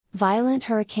Violent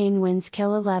hurricane winds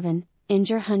kill 11,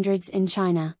 injure hundreds in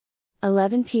China.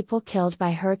 11 people killed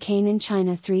by hurricane in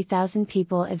China. 3,000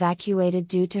 people evacuated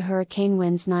due to hurricane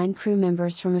winds. 9 crew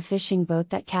members from a fishing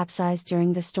boat that capsized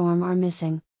during the storm are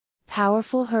missing.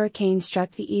 Powerful hurricane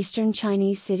struck the eastern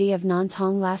Chinese city of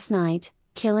Nantong last night,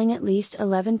 killing at least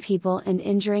 11 people and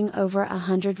injuring over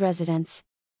 100 residents.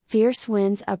 Fierce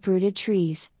winds uprooted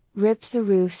trees, ripped the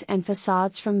roofs and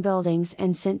facades from buildings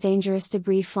and sent dangerous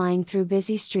debris flying through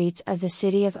busy streets of the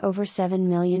city of over 7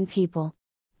 million people.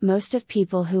 Most of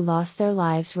people who lost their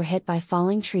lives were hit by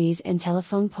falling trees and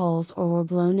telephone poles or were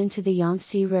blown into the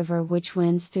Yangtze River, which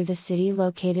winds through the city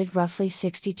located roughly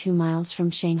 62 miles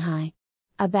from Shanghai.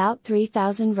 About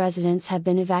 3,000 residents have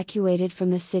been evacuated from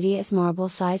the city as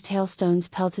marble-sized hailstones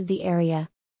pelted the area.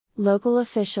 Local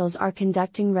officials are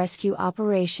conducting rescue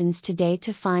operations today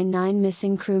to find 9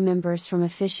 missing crew members from a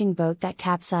fishing boat that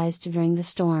capsized during the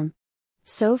storm.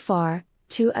 So far,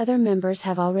 2 other members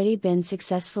have already been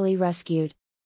successfully rescued.